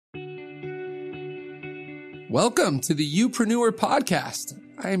Welcome to the Youpreneur Podcast.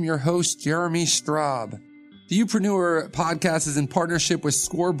 I am your host, Jeremy Straub. The Youpreneur Podcast is in partnership with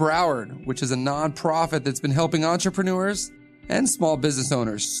SCORE Broward, which is a nonprofit that's been helping entrepreneurs and small business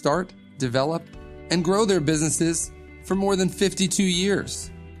owners start, develop, and grow their businesses for more than 52 years.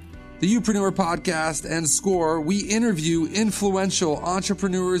 The Youpreneur Podcast and SCORE, we interview influential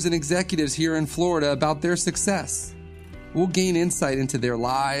entrepreneurs and executives here in Florida about their success. We'll gain insight into their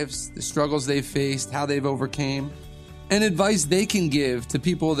lives, the struggles they've faced, how they've overcame, and advice they can give to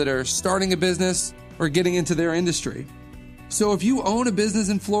people that are starting a business or getting into their industry. So if you own a business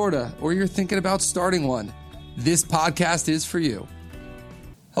in Florida or you're thinking about starting one, this podcast is for you.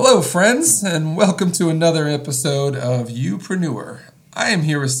 Hello, friends, and welcome to another episode of Youpreneur. I am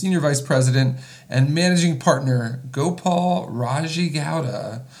here with Senior Vice President and Managing Partner Gopal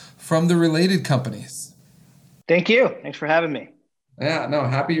Rajigowda from the Related Companies. Thank you. Thanks for having me. Yeah, no,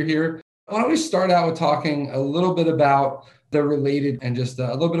 happy you're here. Why don't we start out with talking a little bit about the Related and just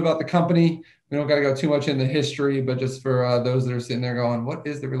a little bit about the company. We don't got to go too much into history, but just for those that are sitting there going, what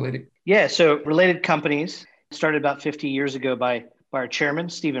is the Related? Yeah, so Related Companies started about 50 years ago by our chairman,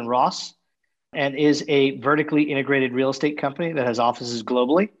 Stephen Ross, and is a vertically integrated real estate company that has offices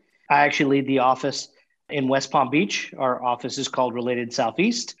globally. I actually lead the office in West Palm Beach. Our office is called Related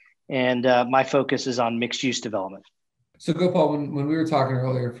Southeast. And my focus is on mixed-use development. So Gopal, when we were talking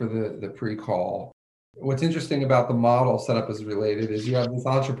earlier for the pre-call, what's interesting about the model set up as Related is you have this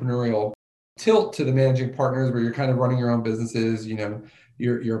entrepreneurial tilt to the managing partners where you're kind of running your own businesses, you know,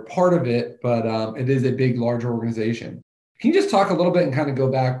 you're part of it, but it is a big, large organization. Can you just talk a little bit and kind of go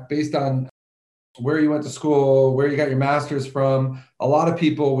back based on where you went to school, where you got your master's from? A lot of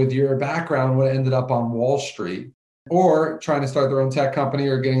people with your background would have ended up on Wall Street, or trying to start their own tech company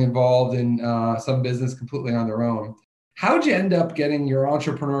or getting involved in some business completely on their own. How'd you end up getting your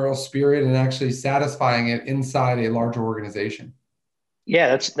entrepreneurial spirit and actually satisfying it inside a larger organization?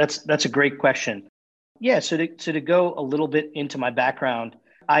 Yeah, that's a great question. Yeah, so to go a little bit into my background,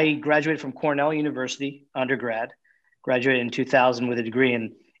 I graduated from Cornell University undergrad, graduated in 2000 with a degree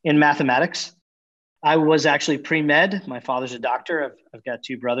in mathematics. I was actually pre-med. My father's a doctor. I've got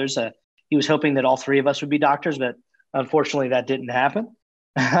two brothers. He was hoping that all three of us would be doctors, but unfortunately, that didn't happen.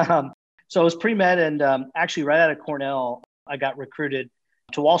 So I was pre-med, and actually right out of Cornell, I got recruited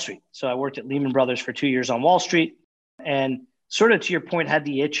to Wall Street. So I worked at Lehman Brothers for 2 years on Wall Street, and sort of to your point, had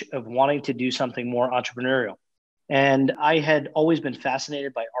the itch of wanting to do something more entrepreneurial. And I had always been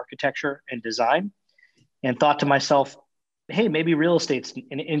fascinated by architecture and design and thought to myself, hey, maybe real estate's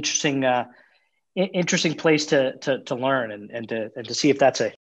an interesting place to learn and to see if that's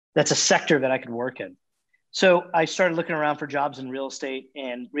a sector that I could work in. So I started looking around for jobs in real estate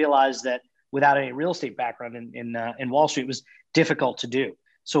and realized that without any real estate background in Wall Street, it was difficult to do.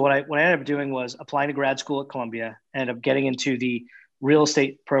 So what I ended up doing was applying to grad school at Columbia, ended up getting into the real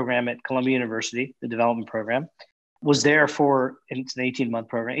estate program at Columbia University, the development program, was there it's an 18-month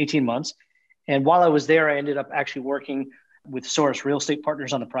program, 18 months. And while I was there, I ended up actually working with Source Real Estate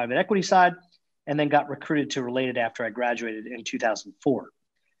Partners on the private equity side, and then got recruited to Related after I graduated in 2004.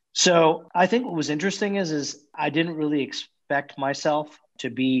 So I think what was interesting is I didn't really expect myself to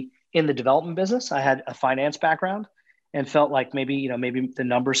be in the development business. I had a finance background and felt like maybe the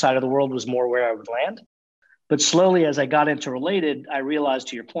number side of the world was more where I would land. But slowly as I got into Related, I realized,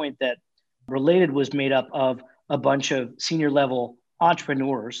 to your point, that Related was made up of a bunch of senior level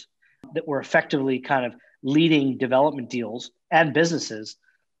entrepreneurs that were effectively kind of leading development deals and businesses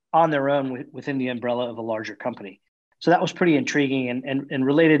on their own within the umbrella of a larger company. So that was pretty intriguing, and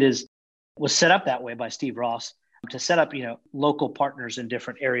Related was set up that way by Steve Ross to set up, local partners in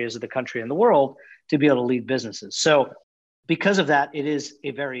different areas of the country and the world to be able to lead businesses. So because of that, it is a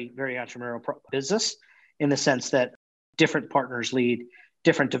very, very entrepreneurial business in the sense that different partners lead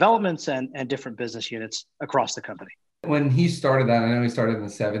different developments and different business units across the company. When he started that, I know he started in the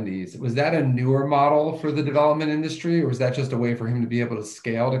 70s, was that a newer model for the development industry, or was that just a way for him to be able to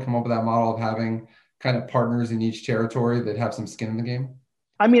scale, to come up with that model of having kind of partners in each territory that have some skin in the game?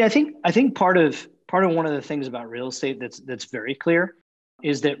 I mean, I think part of one of the things about real estate that's very clear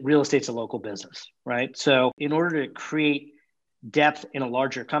is that real estate's a local business, right? So in order to create depth in a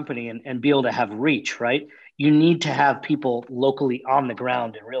larger company and be able to have reach, right, you need to have people locally on the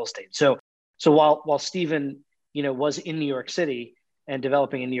ground in real estate. So while Stephen, was in New York City and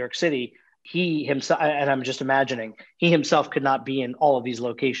developing in New York City, he himself, and I'm just imagining, he himself could not be in all of these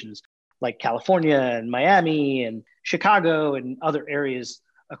locations like California and Miami and Chicago and other areas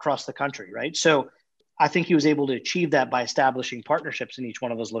across the country, right? So I think he was able to achieve that by establishing partnerships in each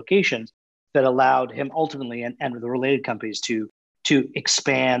one of those locations that allowed him ultimately and the Related companies to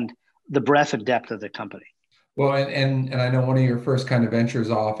expand the breadth and depth of the company. Well, and I know one of your first kind of ventures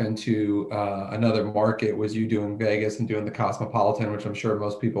off into another market was you doing Vegas and doing the Cosmopolitan, which I'm sure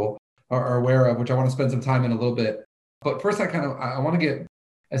most people are aware of, which I want to spend some time in a little bit. But first, I want to get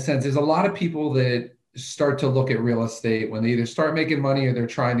a sense. There's a lot of people that start to look at real estate when they either start making money or they're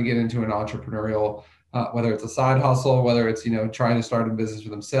trying to get into an entrepreneurial, whether it's a side hustle, whether it's trying to start a business for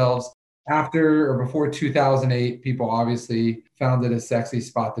themselves. After or before 2008, people obviously found it a sexy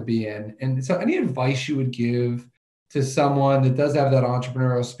spot to be in. And so, any advice you would give to someone that does have that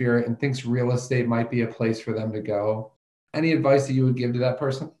entrepreneurial spirit and thinks real estate might be a place for them to go? Any advice that you would give to that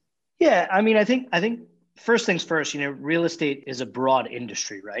person? Yeah, I mean, I think first things first, real estate is a broad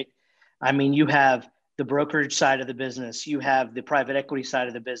industry, right? I mean, you have the brokerage side of the business, you have the private equity side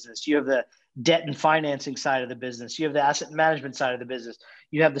of the business, you have the debt and financing side of the business, you have the asset management side of the business,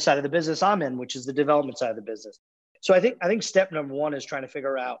 you have the side of the business I'm in, which is the development side of the business. So I think step number one is trying to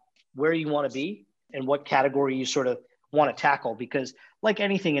figure out where you want to be and what category you sort of want to tackle. Because like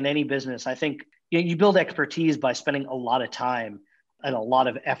anything in any business, I think you build expertise by spending a lot of time and a lot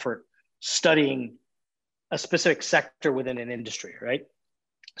of effort studying a specific sector within an industry, right?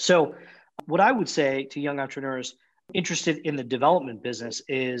 So, what I would say to young entrepreneurs interested in the development business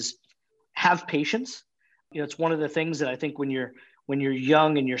is have patience. It's one of the things that I think when you're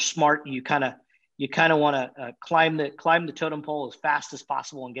young and you're smart, you kind of want to climb the totem pole as fast as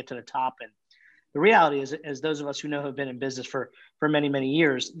possible and get to the top. And the reality is, as those of us who know have been in business for many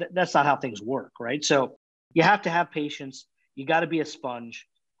years, that's not how things work, right? So you have to have patience. You got to be a sponge.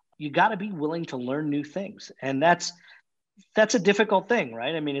 You got to be willing to learn new things, and that's a difficult thing,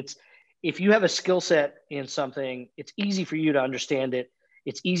 right? I mean, it's if you have a skill set in something, it's easy for you to understand it.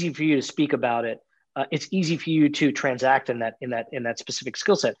 It's easy for you to speak about it. It's easy for you to transact in that specific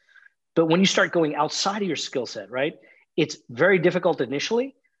skill set. But when you start going outside of your skill set, right, it's very difficult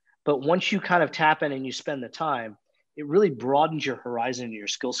initially. But once you kind of tap in and you spend the time, it really broadens your horizon and your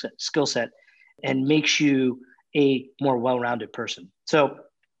skill set, and makes you a more well-rounded person. So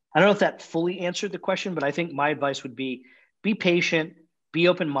I don't know if that fully answered the question, but I think my advice would be patient, be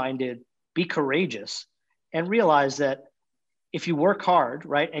open-minded, be courageous, and realize that if you work hard,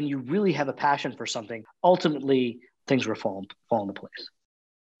 right, and you really have a passion for something, ultimately things will fall into place.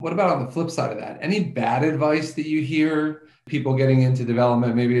 What about on the flip side of that? Any bad advice that you hear people getting into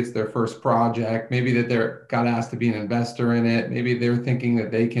development? Maybe it's their first project, maybe that they're got asked to be an investor in it, maybe they're thinking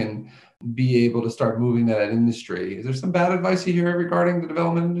that they can be able to start moving that industry. Is there some bad advice you hear regarding the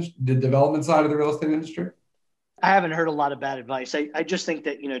development side of the real estate industry? I haven't heard a lot of bad advice. I just think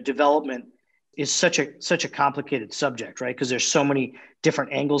that development is such a complicated subject, right? Because there's so many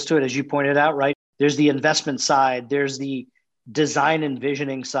different angles to it, as you pointed out, right? There's the investment side, there's the design and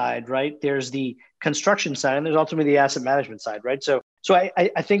visioning side, right? There's the construction side, and there's ultimately the asset management side, right? So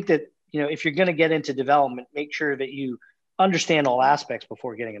I think that if you're going to get into development, make sure that you understand all aspects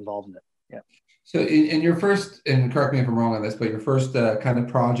before getting involved in it. Yeah. So in your first, and correct me if I'm wrong on this, but your first kind of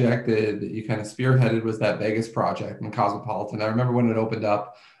project that you kind of spearheaded was that Vegas project in Cosmopolitan. I remember when it opened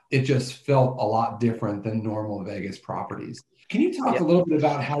up, it just felt a lot different than normal Vegas properties. Can you talk a little bit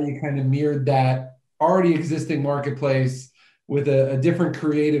about how you kind of mirrored that already existing marketplace with a different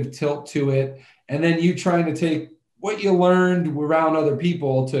creative tilt to it, and then you trying to take what you learned around other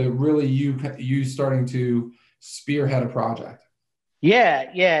people to really you starting to spearhead a project?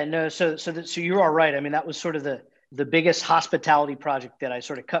 Yeah, no. So you are right. I mean, that was sort of the biggest hospitality project that I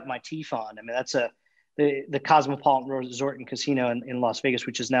sort of cut my teeth on. I mean, that's the Cosmopolitan Resort and Casino in Las Vegas,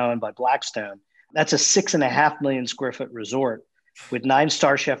 which is now owned by Blackstone. That's a 6.5 million square foot resort with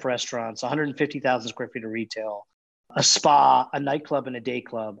 9-star chef restaurants, 150,000 square feet of retail, a spa, a nightclub, and a day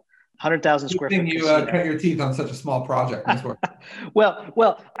club. 100,000 square foot. You cut your teeth on such a small project.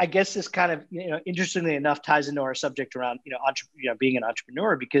 Well, I guess this kind of, interestingly enough, ties into our subject around, being an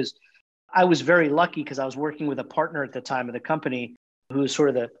entrepreneur, because I was very lucky because I was working with a partner at the time of the company who was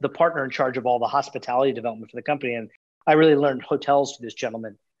sort of the partner in charge of all the hospitality development for the company. And I really learned hotels through this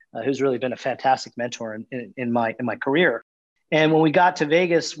gentleman who's really been a fantastic mentor in my career. And when we got to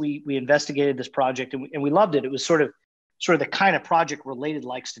Vegas, we investigated this project and we loved it. It was sort of the kind of project Related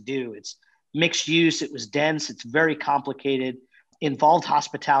likes to do. It's mixed use. It was dense. It's very complicated, involved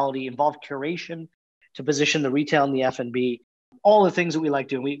hospitality, involved curation to position the retail and the F&B, all the things that we like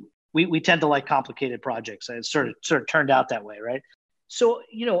doing. We tend to like complicated projects. And it sort of turned out that way, right? So,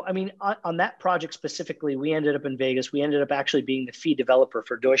 on that project specifically, we ended up in Vegas. We ended up actually being the fee developer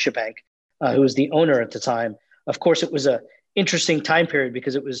for Deutsche Bank, who was the owner at the time. Of course, it was a interesting time period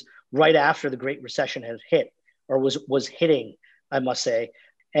because it was right after the Great Recession had hit, or was hitting, I must say.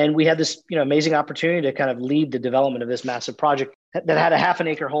 And we had this, amazing opportunity to kind of lead the development of this massive project. that had a half an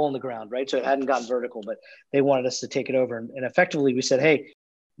acre hole in the ground, right? So it hadn't gone vertical, but they wanted us to take it over. And effectively we said, hey,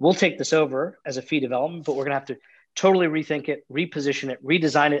 we'll take this over as a fee development, but we're going to have to totally rethink it, reposition it,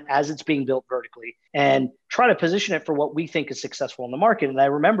 redesign it as it's being built vertically, and try to position it for what we think is successful in the market. And I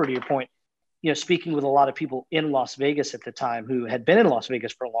remember, to your point, speaking with a lot of people in Las Vegas at the time who had been in Las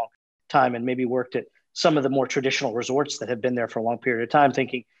Vegas for a long time and maybe worked at some of the more traditional resorts that have been there for a long period of time,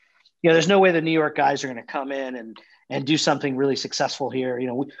 thinking, there's no way the New York guys are going to come in and do something really successful here.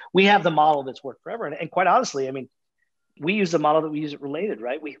 We have the model that's worked forever. And quite honestly, I mean, we use the model that we use at Related,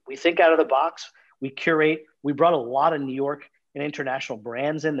 right? We think out of the box, we curate, we brought a lot of New York and international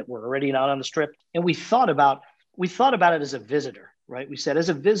brands in that were already not on the Strip. And we thought about it as a visitor, right? We said, as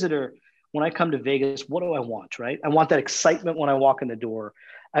a visitor, when I come to Vegas, what do I want, right? I want that excitement when I walk in the door.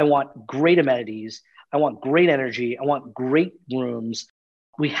 I want great amenities. I want great energy. I want great rooms.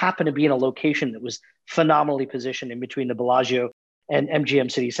 We happen to be in a location that was phenomenally positioned in between the Bellagio and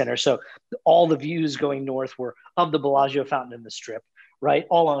MGM City Center. So all the views going north were of the Bellagio fountain and the Strip, right?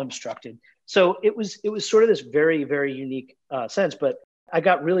 All unobstructed. So it was sort of this very, very unique sense. But I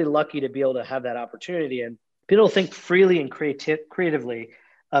got really lucky to be able to have that opportunity and be able to think freely and creatively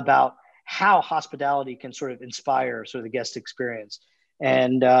about how hospitality can sort of inspire sort of the guest experience.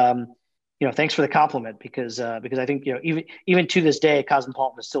 And thanks for the compliment, because I think even to this day,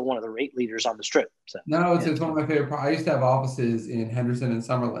 Cosmopolitan is still one of the rate leaders on the Strip. So no, it's one of my favorite. I used to have offices in Henderson and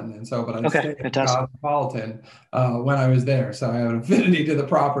Summerlin, and so, but I stayed at Cosmopolitan when I was there, so I have an affinity to the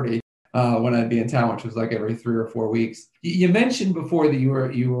property when I'd be in town, which was like every 3 or 4 weeks. You mentioned before that you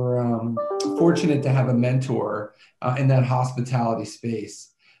were fortunate to have a mentor in that hospitality space.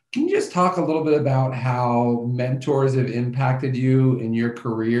 Can you just talk a little bit about how mentors have impacted you in your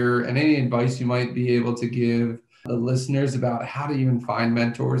career, and any advice you might be able to give the listeners about how to even find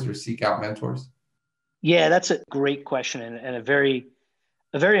mentors or seek out mentors? Yeah, that's a great question, and a very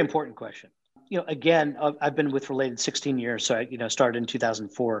important question. Again, I've been with Related 16 years, so I started in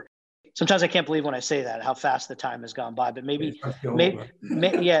 2004. Sometimes I can't believe when I say that, how fast the time has gone by, but maybe I feel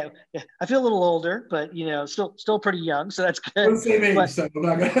a little older, but still pretty young. So that's good. We're the same age, so I'm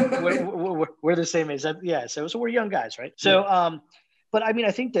not gonna... we're the same age. Yeah. So we're young guys, right? So, yeah. But I mean,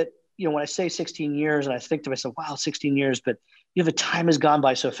 I think that, when I say 16 years and I think to myself, wow, 16 years, but the time has gone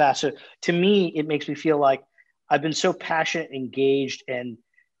by so fast. So to me, it makes me feel like I've been so passionate, engaged, and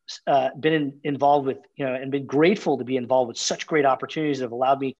been involved with, and been grateful to be involved with such great opportunities that have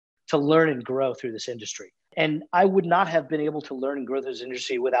allowed me to learn and grow through this industry. And I would not have been able to learn and grow through this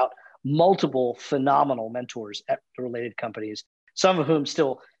industry without multiple phenomenal mentors at the Related companies, some of whom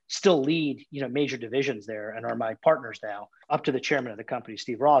still lead, major divisions there and are my partners now, up to the chairman of the company,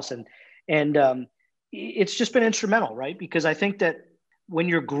 Steve Ross. And it's just been instrumental, right? Because I think that when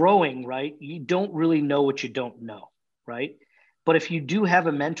you're growing, right, you don't really know what you don't know, right? But if you do have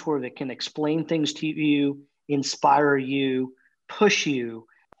a mentor that can explain things to you, inspire you, push you,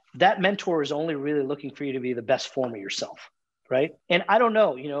 that mentor is only really looking for you to be the best form of yourself, right? And I don't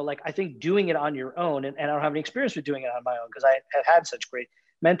know, I think doing it on your own, and I don't have any experience with doing it on my own because I have had such great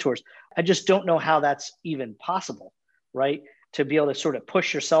mentors. I just don't know how that's even possible, right? To be able to sort of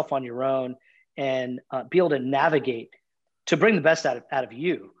push yourself on your own and be able to navigate to bring the best out of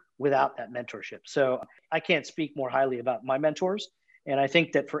you without that mentorship. So I can't speak more highly about my mentors. And I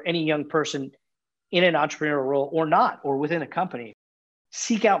think that for any young person in an entrepreneurial role or not, or within a company,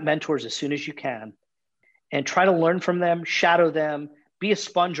 seek out mentors as soon as you can and try to learn from them, shadow them, be a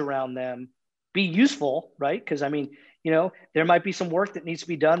sponge around them, be useful, right? Because I mean, there might be some work that needs to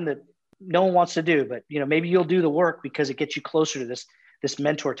be done that no one wants to do, but maybe you'll do the work because it gets you closer to this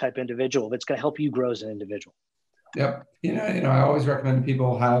mentor type individual that's going to help you grow as an individual. Yep. I always recommend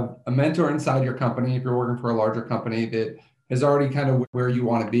people have a mentor inside your company. If you're working for a larger company that is already kind of where you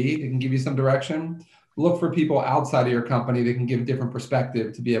want to be, they can give you some direction. Look for people outside of your company that can give a different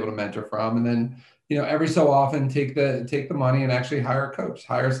perspective to be able to mentor from. And then, every so often take the money and actually hire a coach,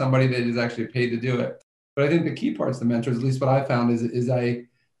 hire somebody that is actually paid to do it. But I think the key parts of the mentors, at least what I found is I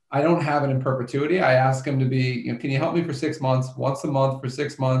don't have it in perpetuity. I ask them to be, can you help me for 6 months, once a month for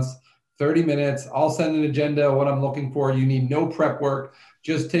 6 months, 30 minutes. I'll send an agenda, what I'm looking for. You need no prep work.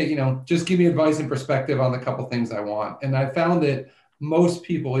 Just just give me advice and perspective on the couple things I want. And I found that most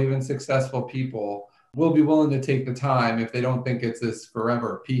people, even successful people, will be willing to take the time if they don't think it's this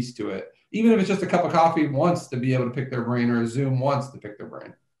forever piece to it. Even if it's just a cup of coffee once to be able to pick their brain, or a Zoom once to pick their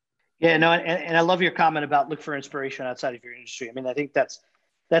brain. Yeah, no, and I love your comment about look for inspiration outside of your industry. I mean, I think that's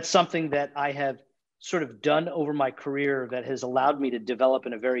something that I have sort of done over my career that has allowed me to develop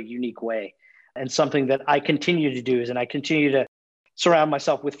in a very unique way, and something that I continue to do is, and I continue to surround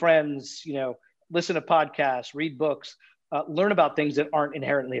myself with friends, listen to podcasts, read books, learn about things that aren't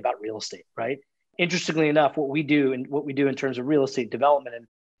inherently about real estate, right? Interestingly enough, what we do in terms of real estate development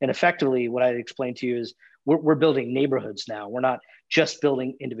and effectively what I explained to you is we're building neighborhoods now. We're not just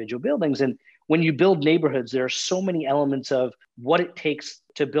building individual buildings. And when you build neighborhoods, there are so many elements of what it takes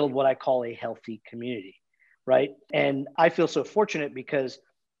to build what I call a healthy community, right? And I feel so fortunate because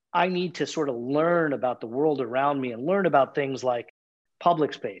I need to sort of learn about the world around me and learn about things like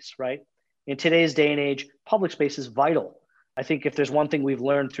public space, right? In today's day and age, public space is vital. I think if there's one thing we've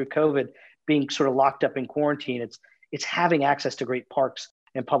learned through COVID, being sort of locked up in quarantine, it's having access to great parks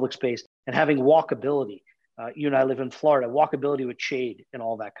and public space and having walkability. You and I live in Florida. Walkability with shade and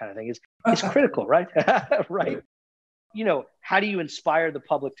all that kind of thing is critical, right? Right. How do you inspire the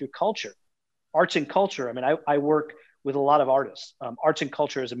public through culture? Arts and culture. I mean, I work with a lot of artists. Arts and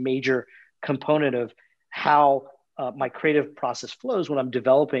culture is a major component of how my creative process flows when I'm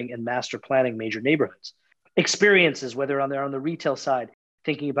developing and master planning major neighborhoods. Experiences, whether they're on the retail side,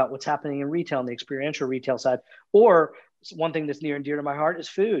 thinking about what's happening in retail on the experiential retail side, or one thing that's near and dear to my heart is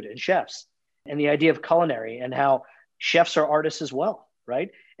food and chefs and the idea of culinary and how chefs are artists as well, right?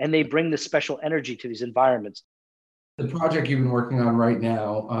 And they bring this special energy to these environments. The project you've been working on right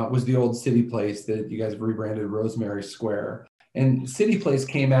now was the old City Place that you guys rebranded Rosemary Square. And City Place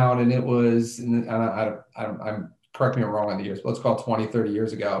came out and it was, I'm correct me if I'm wrong on the years, but let's call it 20, 30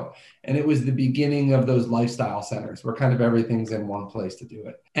 years ago. And it was the beginning of those lifestyle centers where kind of everything's in one place to do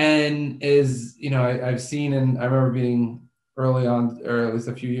it. And as you know, I've seen, and I remember being early on, or at least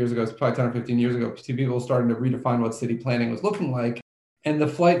a few years ago, it's probably 10 or 15 years ago, people starting to redefine what city planning was looking like. And the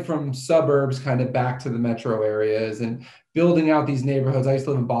flight from suburbs kind of back to the metro areas and building out these neighborhoods. I used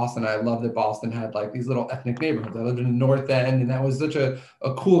to live in Boston. I loved that Boston had like these little ethnic neighborhoods. I lived in the North End, and that was such a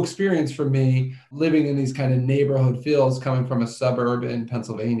cool experience for me, living in these kind of neighborhood feels coming from a suburb in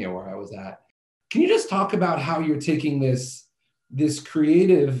Pennsylvania where I was at. Can you just talk about how you're taking this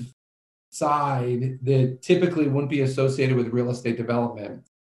creative side that typically wouldn't be associated with real estate development,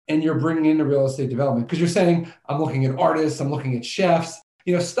 and you're bringing into real estate development? Because you're saying, I'm looking at artists, I'm looking at chefs,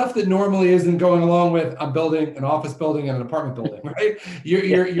 stuff that normally isn't going along with, I'm building an office building and an apartment building, right?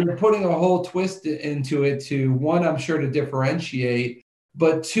 You're putting a whole twist into it to, one, I'm sure to differentiate,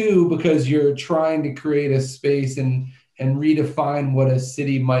 but two, because you're trying to create a space and redefine what a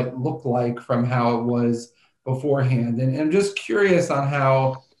city might look like from how it was beforehand. And I'm just curious on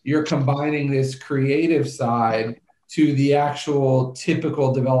how you're combining this creative side to the actual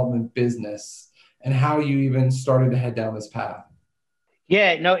typical development business and how you even started to head down this path.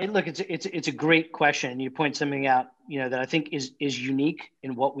 Yeah, no, look, it's a great question. You point something out, that I think is unique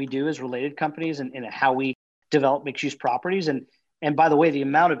in what we do as related companies and how we develop mixed use properties. And by the way, the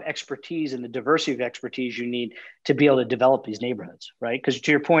amount of expertise and the diversity of expertise you need to be able to develop these neighborhoods, right? Because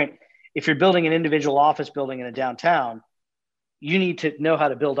to your point, if you're building an individual office building in a downtown, you need to know how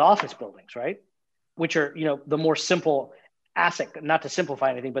to build office buildings, right? Which are, the more simple asset, not to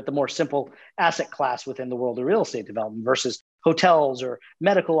simplify anything, but the more simple asset class within the world of real estate development versus hotels or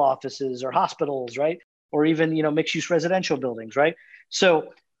medical offices or hospitals, right? Or even, mixed use residential buildings, right? So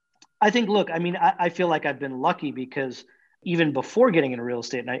I think, look, I feel like I've been lucky because even before getting into real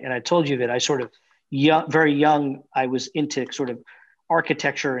estate, and I told you that I sort of very young, I was into sort of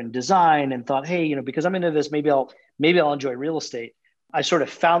architecture and design and thought, hey, because I'm into this, maybe I'll enjoy real estate. I sort of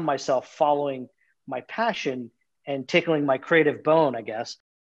found myself following my passion and tickling my creative bone, I guess,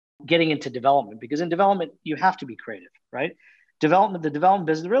 getting into development, because in development, you have to be creative, right? The development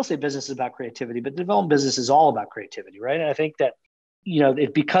business, the real estate business is about creativity, but the development business is all about creativity, right? And I think that,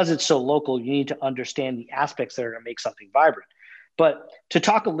 because it's so local, you need to understand the aspects that are going to make something vibrant. But to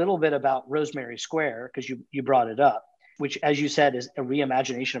talk a little bit about Rosemary Square, because you brought it up, which, as you said, is a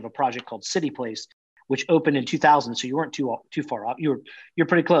reimagination of a project called City Place, which opened in 2000. So you weren't too far off. You're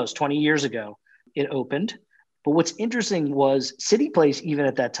pretty close. 20 years ago, it opened. But what's interesting was City Place, even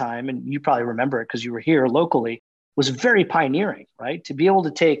at that time, and you probably remember it because you were here locally, was very pioneering, right? To be able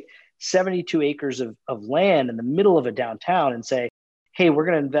to take 72 acres of land in the middle of a downtown and say, hey, we're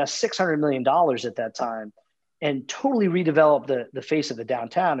going to invest $600 million at that time and totally redevelop the face of the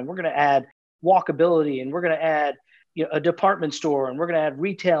downtown. And we're going to add walkability, and we're going to add a department store, and we're going to add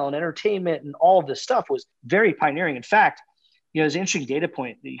retail and entertainment, and all of this stuff was very pioneering. In fact, there's an interesting data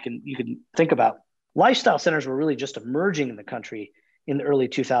point that you can think about. Lifestyle centers were really just emerging in the country in the early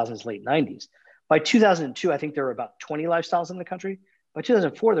 2000s, late 90s. By 2002, I think there were about 20 lifestyles in the country. By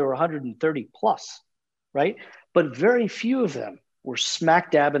 2004, there were 130 plus, right? But very few of them were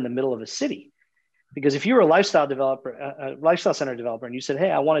smack dab in the middle of a city. Because if you were a lifestyle center developer, and you said,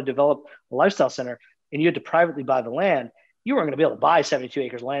 hey, I want to develop a lifestyle center, and you had to privately buy the land, you weren't going to be able to buy 72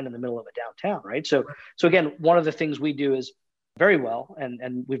 acres of land in the middle of a downtown, right? So again, one of the things we do is very well,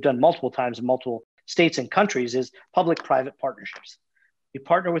 and we've done multiple times in multiple states and countries, is public-private partnerships. We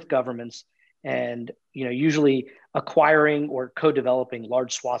partner with governments and, usually acquiring or co-developing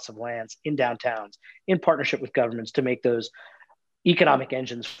large swaths of lands in downtowns in partnership with governments to make those economic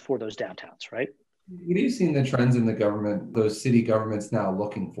engines for those downtowns, right? What have you seen the trends in the government, those city governments now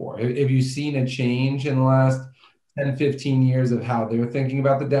looking for? Have you seen a change in the last 10, 15 years of how they're thinking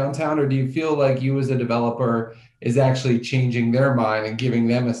about the downtown? Or do you feel like you as a developer is actually changing their mind and giving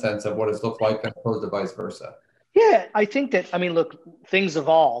them a sense of what it's looked like as opposed to vice versa? Yeah, I think that, look, things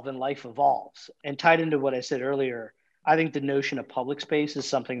evolve and life evolves. And tied into what I said earlier, I think the notion of public space is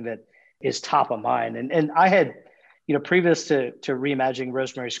something that is top of mind. And I had, previous to reimagining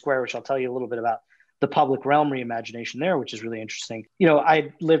Rosemary Square, which I'll tell you a little bit about the public realm reimagination there, which is really interesting.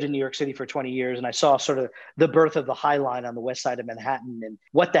 I lived in New York City for 20 years and I saw sort of the birth of the High Line on the west side of Manhattan and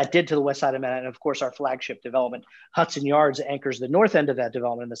what that did to the west side of Manhattan. Of course, our flagship development, Hudson Yards, anchors the north end of that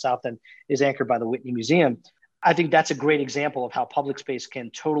development, and the south end is anchored by the Whitney Museum. I think that's a great example of how public space can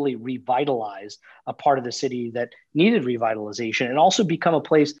totally revitalize a part of the city that needed revitalization and also become a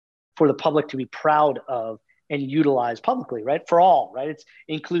place for the public to be proud of and utilize publicly, right? For all, right? It's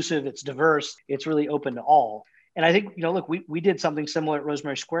inclusive, it's diverse, it's really open to all. And I think, look, we did something similar at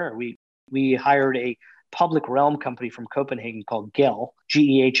Rosemary Square. We hired a public realm company from Copenhagen called GEHL,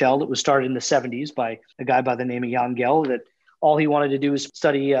 G-E-H-L, that was started in the 70s by a guy by the name of Jan Gehl, that all he wanted to do was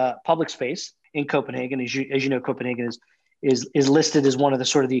study public space in Copenhagen. As you know, Copenhagen is listed as one of the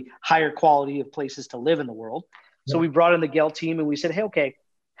sort of the higher quality of places to live in the world. Yeah. So we brought in the GEHL team and we said, hey, okay,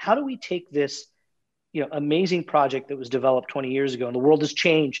 how do we take this amazing project that was developed 20 years ago, and the world has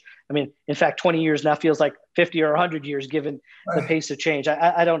changed. In fact, 20 years now feels like 50 or 100 years given the pace of change.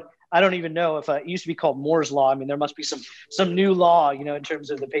 I don't even know if it used to be called Moore's Law. There must be some new law, in terms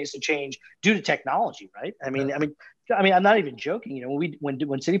of the pace of change due to technology, right? I'm not even joking.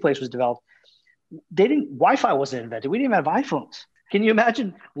 When City Place was developed, Wi-Fi wasn't invented. We didn't even have iPhones. Can you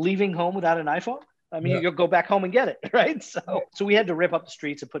imagine leaving home without an iPhone? You'll go back home and get it, right? So we had to rip up the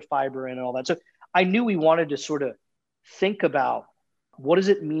streets and put fiber in and all that. So I knew we wanted to sort of think about what does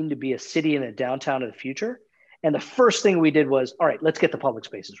it mean to be a city in a downtown of the future? And the first thing we did was, all right, let's get the public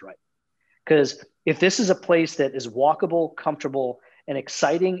spaces right. Because if this is a place that is walkable, comfortable, and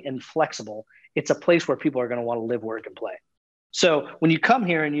exciting and flexible, it's a place where people are going to want to live, work, and play. So when you come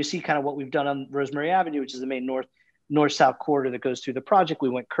here and you see kind of what we've done on Rosemary Avenue, which is the main north-south corridor that goes through the project, we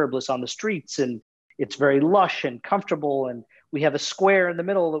went curbless on the streets, and it's very lush and comfortable. And we have a square in the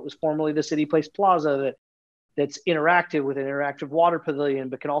middle that was formerly the City Place Plaza that's interactive with an interactive water pavilion,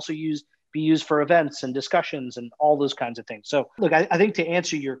 but can also be used for events and discussions and all those kinds of things. So look, I think to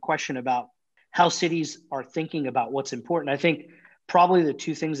answer your question about how cities are thinking about what's important, I think probably the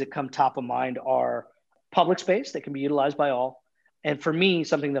two things that come top of mind are public space that can be utilized by all. And for me,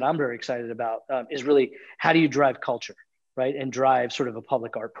 something that I'm very excited about is really how do you drive culture, right? And drive sort of a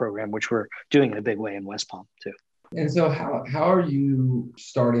public art program, which we're doing in a big way in West Palm too. And so how are you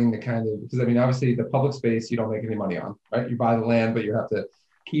starting to because obviously the public space, you don't make any money on, right? You buy the land, but you have to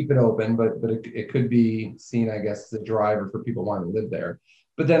keep it open, but it could be seen, I guess, as a driver for people wanting to live there.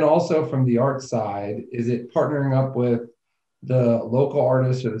 But then also from the art side, is it partnering up with the local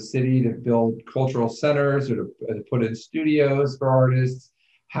artists or the city to build cultural centers or to put in studios for artists?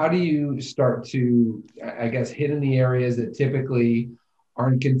 How do you start to, I guess, hit in the areas that typically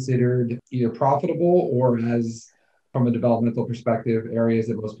aren't considered either profitable or as, from a developmental perspective, areas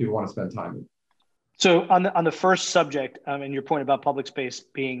that most people want to spend time in? So on the first subject, and your point about public space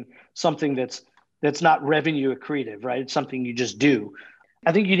being something that's not revenue accretive, right? It's something you just do.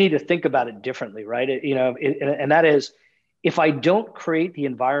 I think you need to think about it differently, right? And that is, if I don't create the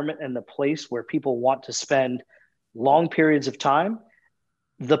environment and the place where people want to spend long periods of time,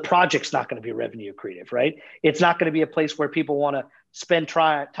 the project's not going to be revenue accretive, right? It's not going to be a place where people want to spend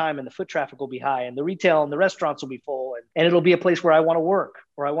time and the foot traffic will be high and the retail and the restaurants will be full and it'll be a place where I want to work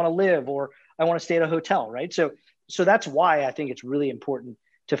or I want to live or I want to stay at a hotel, right? So that's why I think it's really important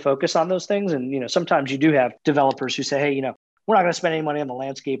to focus on those things. And, sometimes you do have developers who say, hey, we're not going to spend any money on the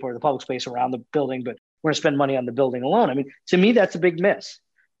landscape or the public space around the building, but we're going to spend money on the building alone. To me, that's a big miss,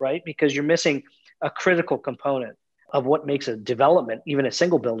 right? Because you're missing a critical component of what makes a development, even a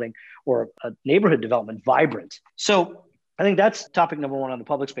single building or a neighborhood development, vibrant. So I think that's topic number one on the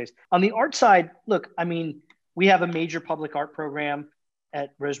public space. On the art side, look, we have a major public art program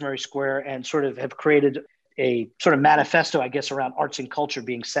at Rosemary Square and sort of have created a sort of manifesto, I guess, around arts and culture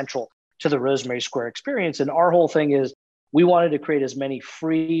being central to the Rosemary Square experience. And our whole thing is we wanted to create as many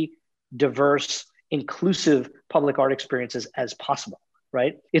free, diverse, inclusive public art experiences as possible,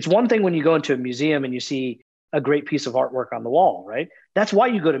 right? It's one thing when you go into a museum and you see a great piece of artwork on the wall, right? That's why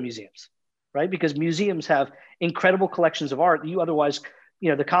you go to museums, right? Because museums have incredible collections of art that you otherwise,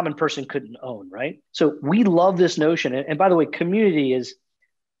 the common person couldn't own, right? So we love this notion. And by the way, community is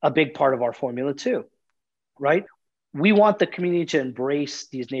a big part of our formula too, right? We want the community to embrace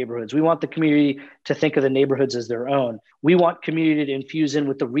these neighborhoods. We want the community to think of the neighborhoods as their own. We want community to infuse in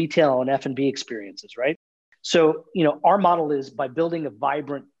with the retail and F&B experiences, right? So, our model is by building a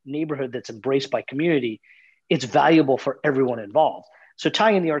vibrant neighborhood that's embraced by community, it's valuable for everyone involved. So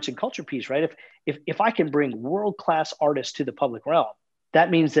tying in the arts and culture piece, right? If I can bring world-class artists to the public realm, that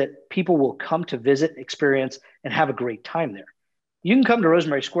means that people will come to visit, experience, and have a great time there. You can come to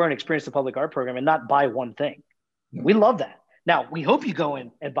Rosemary Square and experience the public art program and not buy one thing. We love that. Now, we hope you go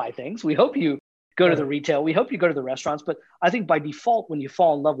in and buy things. We hope you go to the retail. We hope you go to the restaurants. But I think by default, when you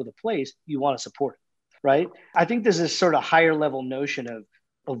fall in love with a place, you want to support it, right? I think there's this sort of higher level notion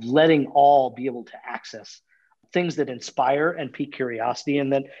of letting all be able to access things that inspire and pique curiosity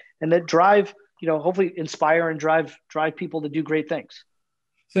and that drive, hopefully inspire and drive people to do great things.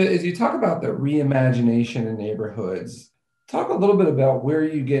 So as you talk about the reimagination in neighborhoods, talk a little bit about where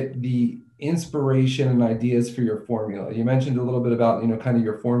you get the inspiration and ideas for your formula. You mentioned a little bit about, kind of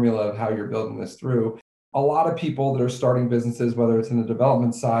your formula of how you're building this through. A lot of people that are starting businesses, whether it's in the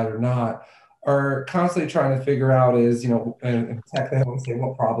development side or not, are constantly trying to figure out is, in tech, they always say,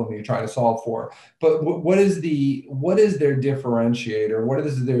 what problem are you trying to solve for? But what is their differentiator? What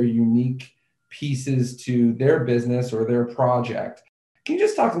is their unique pieces to their business or their project? Can you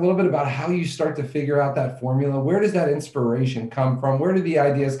just talk a little bit about how you start to figure out that formula? Where does that inspiration come from? Where do the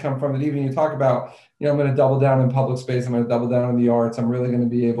ideas come from that even you talk about, I'm going to double down in public space. I'm going to double down in the arts. I'm really going to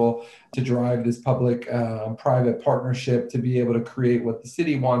be able to drive this public-private partnership to be able to create what the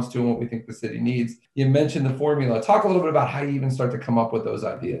city wants to and what we think the city needs. You mentioned the formula. Talk a little bit about how you even start to come up with those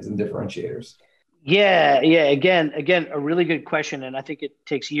ideas and differentiators. Yeah. Again, a really good question. And I think it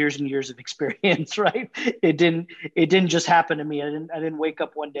takes years and years of experience, right? It didn't just happen to me. I didn't wake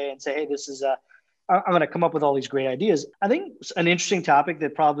up one day and say, hey, I'm going to come up with all these great ideas. I think an interesting topic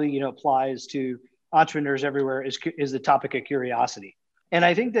that probably, applies to entrepreneurs everywhere is the topic of curiosity. And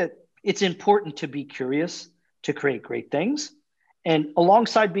I think that it's important to be curious to create great things. And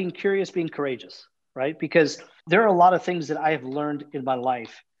alongside being curious, being courageous, right? Because there are a lot of things that I have learned in my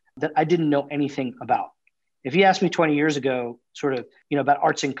life that I didn't know anything about. If you asked me 20 years ago, sort of, about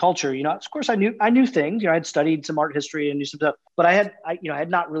arts and culture, of course I knew things, I had studied some art history and knew some stuff, but I had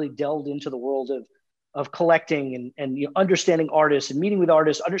not really delved into the world of collecting and understanding artists and meeting with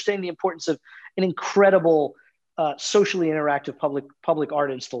artists, understanding the importance of an incredible socially interactive public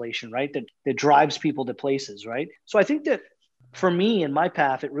art installation, right? That drives people to places, right? So I think that for me in my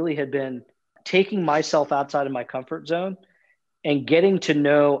path, it really had been taking myself outside of my comfort zone and getting to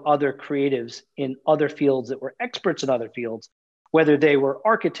know other creatives in other fields that were experts in other fields, whether they were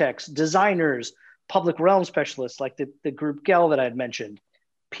architects, designers, public realm specialists like the group GEL that I had mentioned,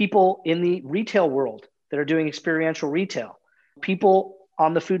 people in the retail world that are doing experiential retail, people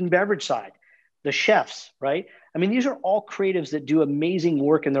on the food and beverage side, the chefs, right? I mean, these are all creatives that do amazing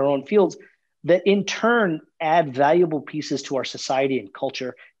work in their own fields that in turn add valuable pieces to our society and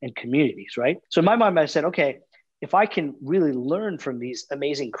culture and communities, right? So in my mind, I said, okay, if I can really learn from these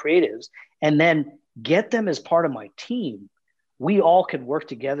amazing creatives and then get them as part of my team, we all could work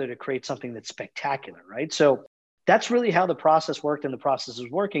together to create something that's spectacular, right? So that's really how the process worked and the process is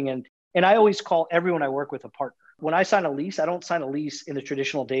working. And I always call everyone I work with a partner. When I sign a lease, I don't sign a lease in the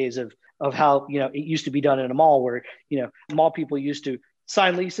traditional days of how, it used to be done in a mall where, mall people used to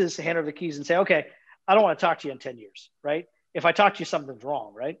sign leases, hand over the keys and say, okay, I don't want to talk to you in 10 years, right? If I talk to you, something's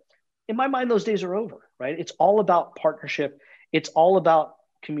wrong, right? In my mind, those days are over, right? It's all about partnership. It's all about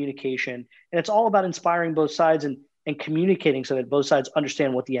communication. And it's all about inspiring both sides and communicating so that both sides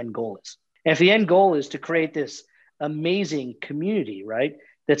understand what the end goal is. And if the end goal is to create this amazing community, right,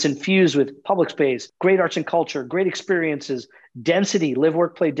 that's infused with public space, great arts and culture, great experiences, density, live,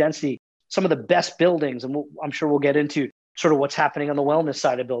 work, play density, some of the best buildings. And I'm sure we'll get into sort of what's happening on the wellness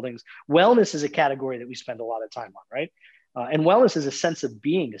side of buildings. Wellness is a category that we spend a lot of time on, right? And wellness is a sense of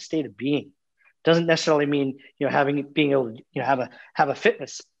being, a state of being. Doesn't necessarily mean being able to have a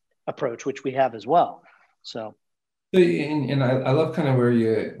fitness approach, which we have as well. So, and I love kind of where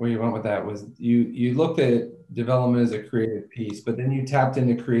you went with that was you looked at development as a creative piece, but then you tapped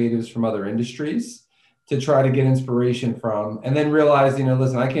into creatives from other industries to try to get inspiration from, and then realized,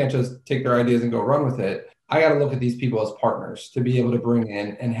 listen, I can't just take their ideas and go run with it. I got to look at these people as partners to be able to bring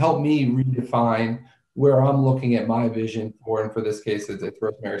in and help me redefine where I'm looking at my vision for, and for this case, it's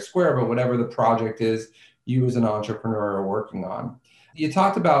Rosemary Square, but whatever the project is you as an entrepreneur are working on. You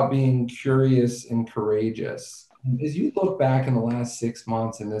talked about being curious and courageous. As you look back in the last 6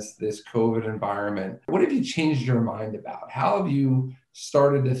 months in this COVID environment, what have you changed your mind about? How have you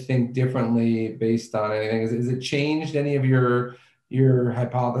started to think differently based on anything? Has it changed any of your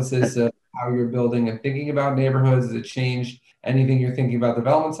hypothesis of how you're building and thinking about neighborhoods? Has it changed anything you're thinking about the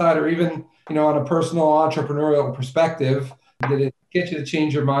development side, or even, on a personal entrepreneurial perspective? Did it get you to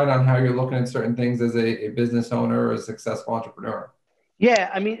change your mind on how you're looking at certain things as a business owner or a successful entrepreneur?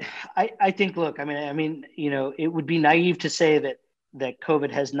 Yeah, I mean, I think, look, it would be naive to say that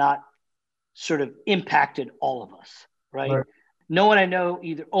COVID has not sort of impacted all of us, right? No one I know,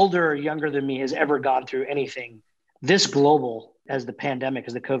 either older or younger than me, has ever gone through anything this global as the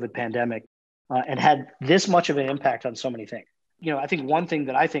COVID pandemic, and had this much of an impact on so many things. I think one thing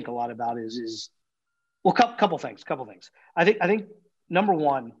that I think a lot about is couple things. I think number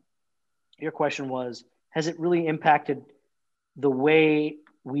one, your question was, has it really impacted the way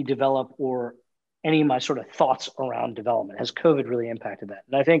we develop or any of my sort of thoughts around development? Has COVID really impacted that?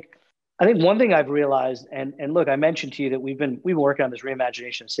 And I think one thing I've realized, and look, I mentioned to you that we've been working on this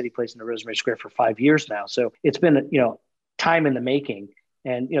reimagination of CityPlace in the Rosemary Square for 5 years now. So it's been, time in the making,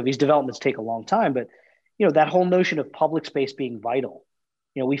 and, these developments take a long time, but, that whole notion of public space being vital,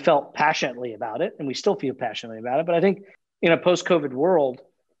 we felt passionately about it, and we still feel passionately about it. But I think in a post-COVID world,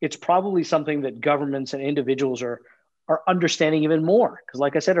 it's probably something that governments and individuals are understanding even more. Because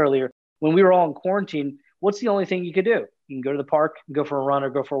like I said earlier, when we were all in quarantine, what's the only thing you could do? You can go to the park, go for a run, or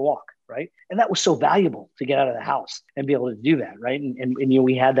go for a walk, right? And that was so valuable to get out of the house and be able to do that, right? And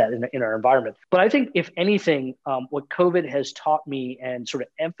we had that in our environment. But I think, if anything, what COVID has taught me and sort of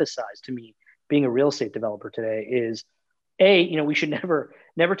emphasized to me being a real estate developer today is, A, we should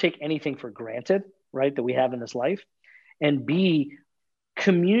never take anything for granted, right, that we have in this life. And B,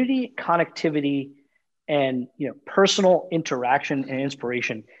 community connectivity and personal interaction and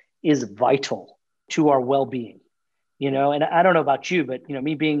inspiration is vital to our well-being. And I don't know about you, but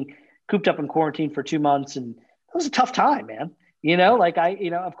me being cooped up in quarantine for 2 months, and it was a tough time, man.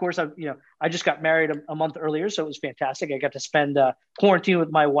 Of course, I just got married a month earlier, so it was fantastic. I got to spend quarantine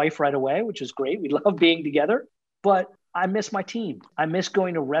with my wife right away, which is great. We love being together, but I miss my team. I miss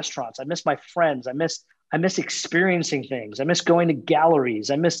going to restaurants. I miss my friends. I miss experiencing things. I miss going to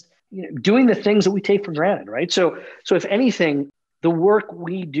galleries. I miss doing the things that we take for granted, right? So if anything, the work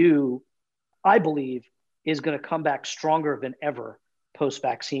we do, I believe, is going to come back stronger than ever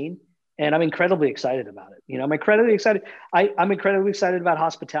post-vaccine. And I'm incredibly excited about it. I'm incredibly excited. I'm incredibly excited about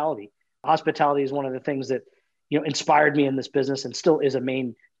hospitality. Hospitality is one of the things that, inspired me in this business, and still is a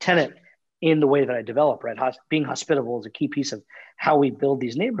main tenet in the way that I develop, right? Being hospitable is a key piece of how we build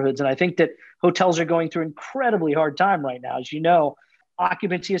these neighborhoods. And I think that hotels are going through an incredibly hard time right now. As you know,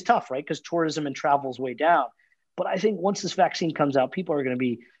 occupancy is tough, right? Because tourism and travel is way down. But I think once this vaccine comes out, people are going to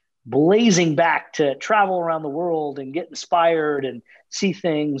be blazing back to travel around the world and get inspired and see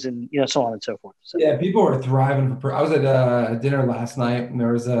things, and so on and so forth. So. Yeah, people are thriving. I was at a dinner last night, and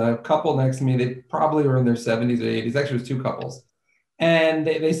there was a couple next to me. They probably were in their 70s or 80s. Actually, it was two couples. And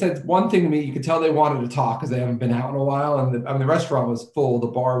they said one thing to me. You could tell they wanted to talk because they haven't been out in a while. And the restaurant was full. The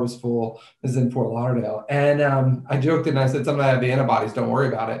bar was full. This is in Fort Lauderdale. And I joked and I said, something, I have the antibodies. Don't worry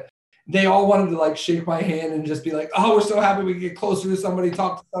about it. They all wanted to shake my hand and just be like, oh, we're so happy we can get closer to somebody,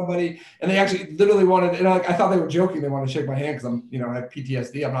 talk to somebody. And they actually literally wanted, and I thought they were joking. They wanted to shake my hand because I'm, I have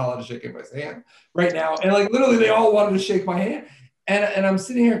PTSD. I'm not allowed to shake anybody's hand right now. And literally they all wanted to shake my hand. And I'm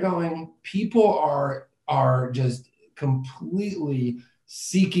sitting here going, people are just completely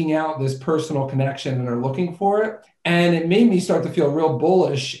seeking out this personal connection and are looking for it. And it made me start to feel real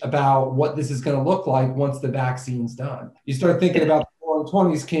bullish about what this is going to look like once the vaccine's done. You start thinking about the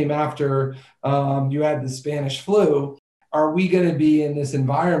 20s came after you had the Spanish flu. Are we going to be in this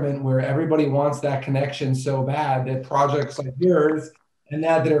environment where everybody wants that connection so bad that projects like yours and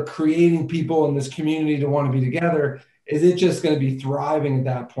that are creating people in this community to want to be together, is it just going to be thriving at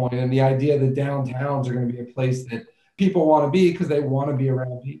that point? And the idea that downtowns are going to be a place that people want to be because they want to be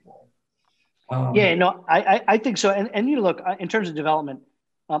around people. I think so. And you look, in terms of development,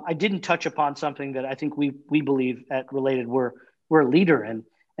 I didn't touch upon something that I think we believe at Related we're a leader in,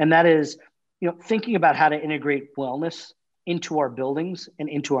 and that is, thinking about how to integrate wellness into our buildings and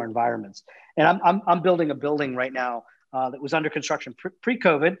into our environments. And I'm building a building right now that was under construction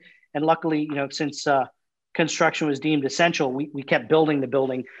pre-COVID, and luckily, since construction was deemed essential, we kept building the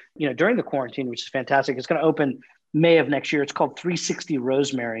building, during the quarantine, which is fantastic. It's going to open May of next year. It's called 360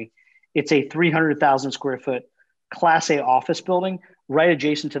 Rosemary. It's a 300,000 square foot Class A office building right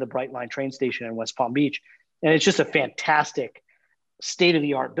adjacent to the Brightline train station in West Palm Beach. And it's just a fantastic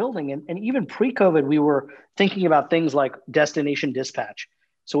state-of-the-art building. And even pre-COVID, we were thinking about things like destination dispatch.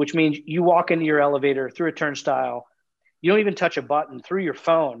 So which means you walk into your elevator through a turnstile, you don't even touch a button, through your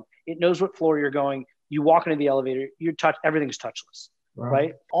phone, it knows what floor you're going. You walk into the elevator, everything's touchless,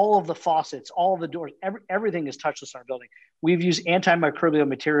 right? All of the faucets, all of the doors, everything is touchless in our building. We've used antimicrobial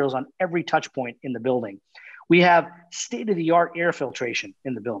materials on every touch point in the building. We have state-of-the-art air filtration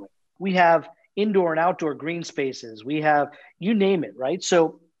in the building. We have indoor and outdoor green spaces. We have, you name it, right?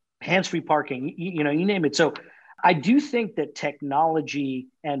 So hands-free parking, you name it. So I do think that technology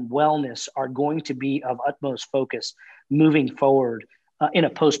and wellness are going to be of utmost focus moving forward in a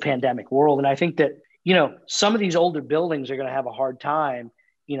post-pandemic world. And I think that, some of these older buildings are going to have a hard time,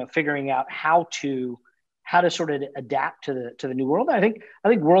 figuring out how to sort of adapt to the new world. I think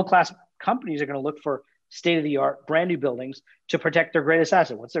world-class companies are going to look for state-of-the-art, brand new buildings to protect their greatest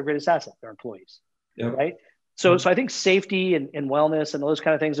asset. What's their greatest asset? Their employees, right? So I think safety and wellness and those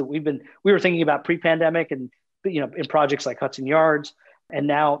kind of things that we were thinking about pre-pandemic and, in projects like Hudson Yards. And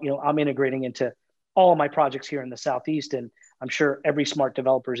now, I'm integrating into all of my projects here in the Southeast. And I'm sure every smart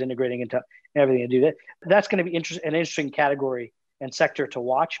developer is integrating into everything to do that. That's going to be an interesting category and sector to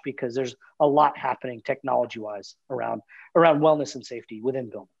watch, because there's a lot happening technology-wise around wellness and safety within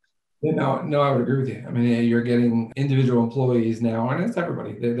buildings. No, I would agree with you. I mean, you're getting individual employees now, and it's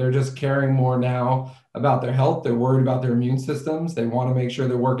everybody. They're just caring more now about their health. They're worried about their immune systems. They want to make sure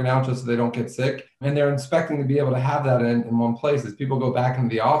they're working out just so they don't get sick. And they're expecting to be able to have that in one place. As people go back into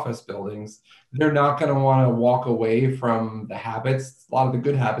the office buildings, they're not going to want to walk away from the habits, a lot of the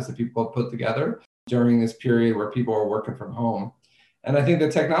good habits that people have put together during this period where people are working from home. And I think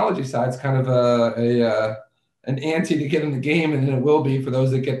the technology side is kind of an ante to get in the game, and it will be for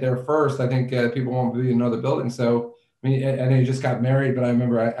those that get there first. I think people won't be in another building. So, I mean, I know you just got married, but I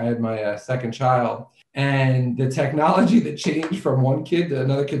remember I had my second child, and the technology that changed from one kid to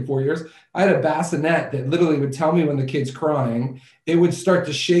another kid 4 years. I had a bassinet that literally would tell me when the kid's crying. It would start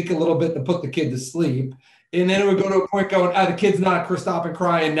to shake a little bit to put the kid to sleep. And then it would go to a point going, the kid's not stopping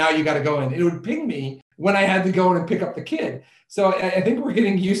crying. Now you got to go in. It would ping me when I had to go in and pick up the kid. So I think we're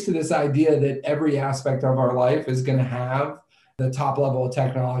getting used to this idea that every aspect of our life is going to have the top level of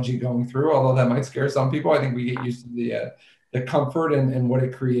technology going through, although that might scare some people. I think we get used to the comfort and what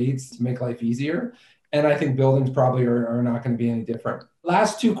it creates to make life easier. And I think buildings probably are not going to be any different.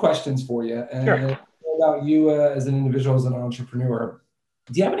 Last two questions for you. Sure. About you as an individual, as an entrepreneur.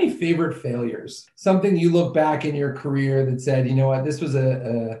 Do you have any favorite failures? Something you look back in your career that said, you know what, this was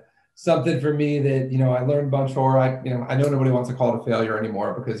something for me that, I learned a bunch for. I know nobody wants to call it a failure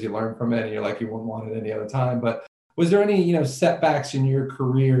anymore because you learn from it and you're like, you wouldn't want it any other time. But was there any, setbacks in your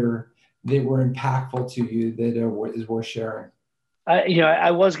career that were impactful to you that is worth sharing?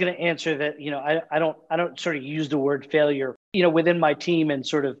 I was going to answer that, I don't sort of use the word failure, within my team and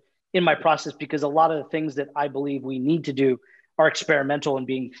sort of in my process, because a lot of the things that I believe we need to do are experimental and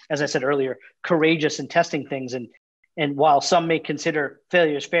being, as I said earlier, courageous and testing things. And while some may consider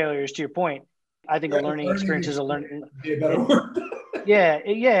failures, to your point, I think a learning experience is a learning. Be a better word.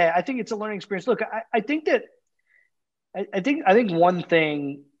 Yeah. I think it's a learning experience. Look, I think one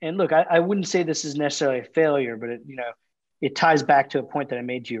thing, and look, I wouldn't say this is necessarily a failure, but it ties back to a point that I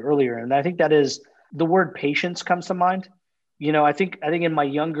made to you earlier. And I think that is the word patience comes to mind. I think in my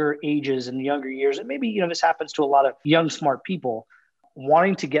younger ages and younger years, and maybe, this happens to a lot of young, smart people,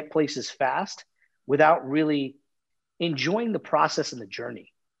 wanting to get places fast without really enjoying the process and the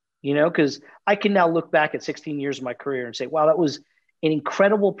journey, because I can now look back at 16 years of my career and say, wow, that was an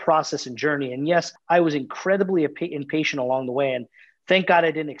incredible process and journey. And yes, I was incredibly impatient along the way. And thank God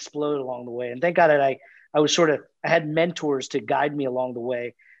I didn't explode along the way. And thank God that I had mentors to guide me along the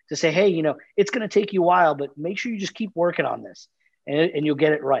way to say, hey, it's going to take you a while, but make sure you just keep working on this and you'll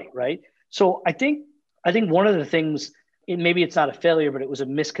get it right. Right. So I think one of the things, maybe it's not a failure, but it was a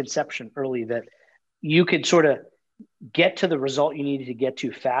misconception early that you could sort of get to the result you needed to get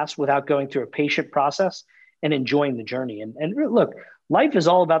to fast without going through a patient process and enjoying the journey. And look, life is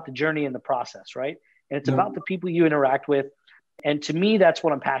all about the journey and the process, right? And it's about the people you interact with. And to me, that's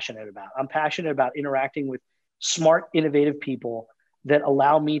what I'm passionate about. I'm passionate about interacting with smart, innovative people that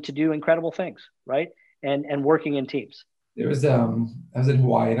allow me to do incredible things, right? And working in teams. There was, I was in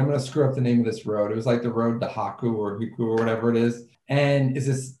Hawaii, and I'm going to screw up the name of this road. It was like the road to Haku or Hiku or whatever it is. And it's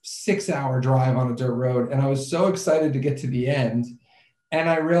this 6-hour drive on a dirt road. And I was so excited to get to the end. And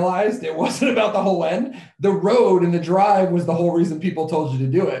I realized it wasn't about the whole end. The road and the drive was the whole reason people told you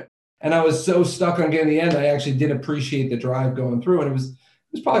to do it. And I was so stuck on getting the end, I actually did appreciate the drive going through. And it was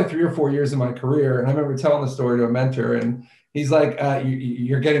probably 3 or 4 years of my career. And I remember telling the story to a mentor, and He's like,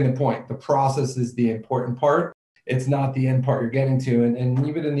 you're getting the point. The process is the important part. It's not the end part you're getting to. And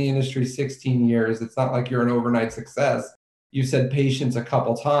even in the industry, 16 years, it's not like you're an overnight success. You said patience a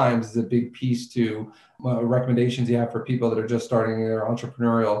couple times is a big piece to recommendations you have for people that are just starting their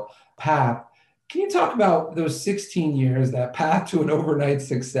entrepreneurial path. Can you talk about those 16 years, that path to an overnight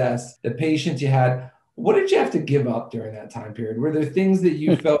success, the patience you had? What did you have to give up during that time period? Were there things that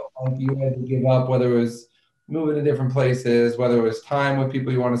you felt like you had to give up, whether it was moving to different places, whether it was time with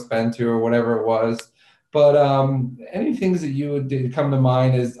people you want to spend to or whatever it was? But any things that you did come to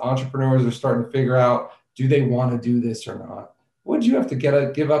mind as entrepreneurs are starting to figure out, do they want to do this or not? What did you have to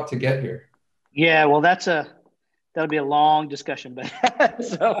give up to get here? Yeah, well, that'll be a long discussion, but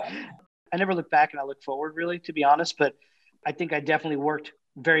so I never look back and I look forward, really, to be honest. But I think I definitely worked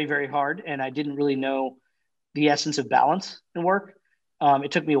very, very hard, and I didn't really know the essence of balance in work.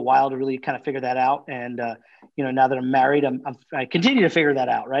 It took me a while to really kind of figure that out. And, now that I'm married, I continue to figure that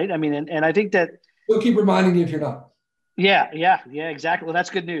out. Right. I mean, and I think that we'll keep reminding you if you're not. Yeah, exactly. Well, that's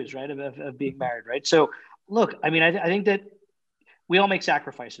good news, right? Of being married. Right. So look, I mean, I think that we all make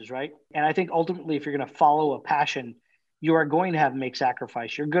sacrifices, right? And I think ultimately, if you're going to follow a passion, you are going to have to make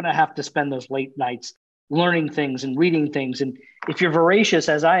sacrifice. You're going to have to spend those late nights learning things and reading things. And if you're voracious,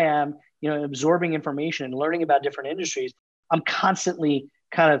 as I am, absorbing information and learning about different industries, I'm constantly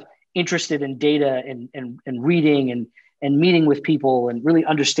kind of interested in data and reading and meeting with people and really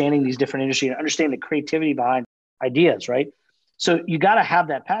understanding these different industries and understanding the creativity behind ideas, right? So you got to have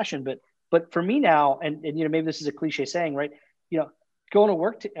that passion. But for me now, and maybe this is a cliche saying, right? Going to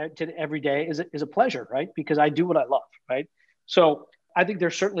work to every day is a pleasure, right? Because I do what I love, right? So I think there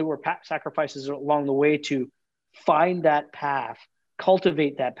certainly were sacrifices along the way to find that path,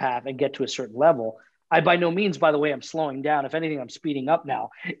 cultivate that path, and get to a certain level. I by no means, by the way, I'm slowing down. If anything, I'm speeding up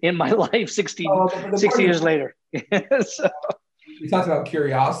now in my life 60 years later. So. You talked about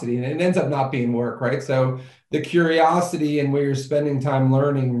curiosity, and it ends up not being work, right? So the curiosity and where you're spending time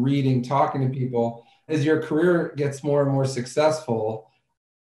learning, reading, talking to people, as your career gets more and more successful,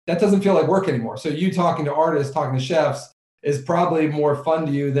 that doesn't feel like work anymore. So you talking to artists, talking to chefs is probably more fun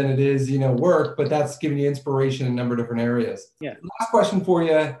to you than it is, work, but that's giving you inspiration in a number of different areas. Yeah. Last question for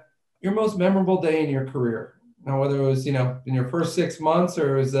you. Your most memorable day in your career. Now, whether it was, in your first 6 months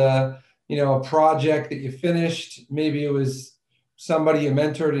or it was a project that you finished, maybe it was somebody you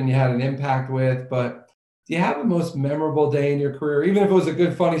mentored and you had an impact with, but do you have the most memorable day in your career, even if it was a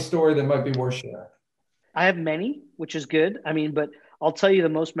good, funny story that might be worth sharing? I have many, which is good. I mean, but I'll tell you the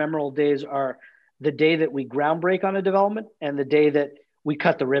most memorable days are the day that we ground break on a development and the day that we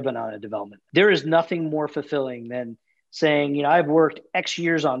cut the ribbon on a development. There is nothing more fulfilling than saying, I've worked X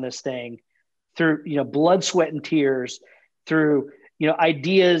years on this thing through, blood, sweat, and tears, through,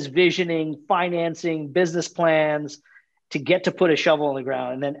 ideas, visioning, financing, business plans to get to put a shovel in the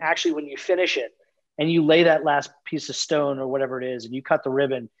ground. And then actually when you finish it and you lay that last piece of stone or whatever it is, and you cut the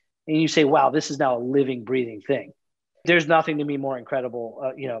ribbon and you say, wow, this is now a living, breathing thing. There's nothing to me more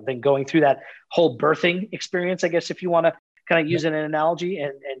incredible, than going through that whole birthing experience, I guess, if you want to kind of use an analogy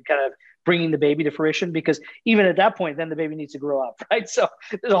and kind of bringing the baby to fruition, because even at that point, then the baby needs to grow up, right? So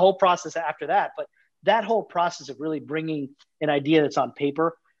there's a whole process after that. But that whole process of really bringing an idea that's on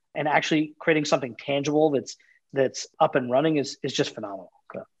paper and actually creating something tangible that's up and running is just phenomenal.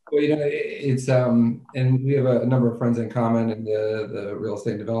 So. Well, it's and we have a number of friends in common in the real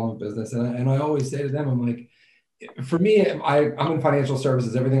estate development business, and I always say to them, I'm like, for me, I'm in financial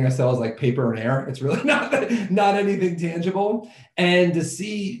services. Everything I sell is like paper and air. It's really not anything tangible. And to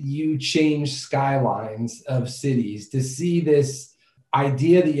see you change skylines of cities, to see this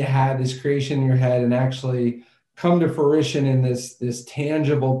idea that you had, this creation in your head, and actually come to fruition in this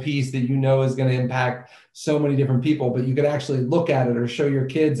tangible piece that is going to impact so many different people, but you could actually look at it or show your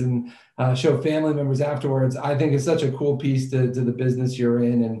kids and show family members afterwards, I think is such a cool piece to the business you're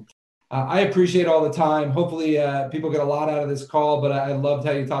in. And I appreciate all the time. Hopefully people get a lot out of this call, but I loved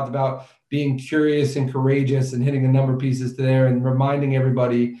how you talked about being curious and courageous and hitting a number of pieces there and reminding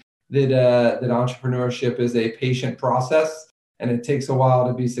everybody that entrepreneurship is a patient process and it takes a while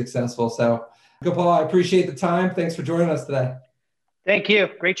to be successful. So Gopal, I appreciate the time. Thanks for joining us today. Thank you.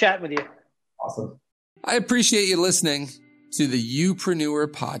 Great chatting with you. Awesome. I appreciate you listening to the Youpreneur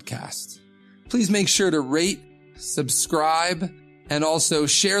podcast. Please make sure to rate, subscribe, and also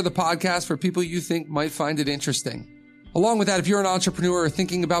share the podcast for people you think might find it interesting. Along with that, if you're an entrepreneur or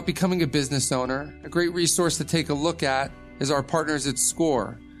thinking about becoming a business owner, a great resource to take a look at is our partners at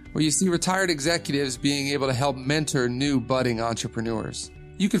SCORE, where you see retired executives being able to help mentor new budding entrepreneurs.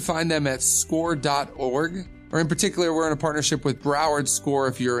 You can find them at score.org, or in particular, we're in a partnership with Broward SCORE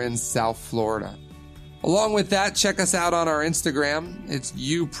if you're in South Florida. Along with that, check us out on our Instagram. It's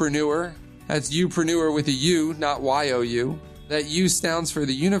Upreneur. That's Upreneur with a U, not Y-O-U. That U stands for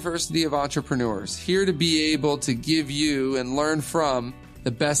the University of Entrepreneurs, here to be able to give you and learn from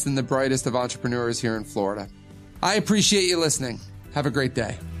the best and the brightest of entrepreneurs here in Florida. I appreciate you listening. Have a great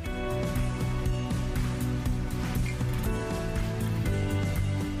day.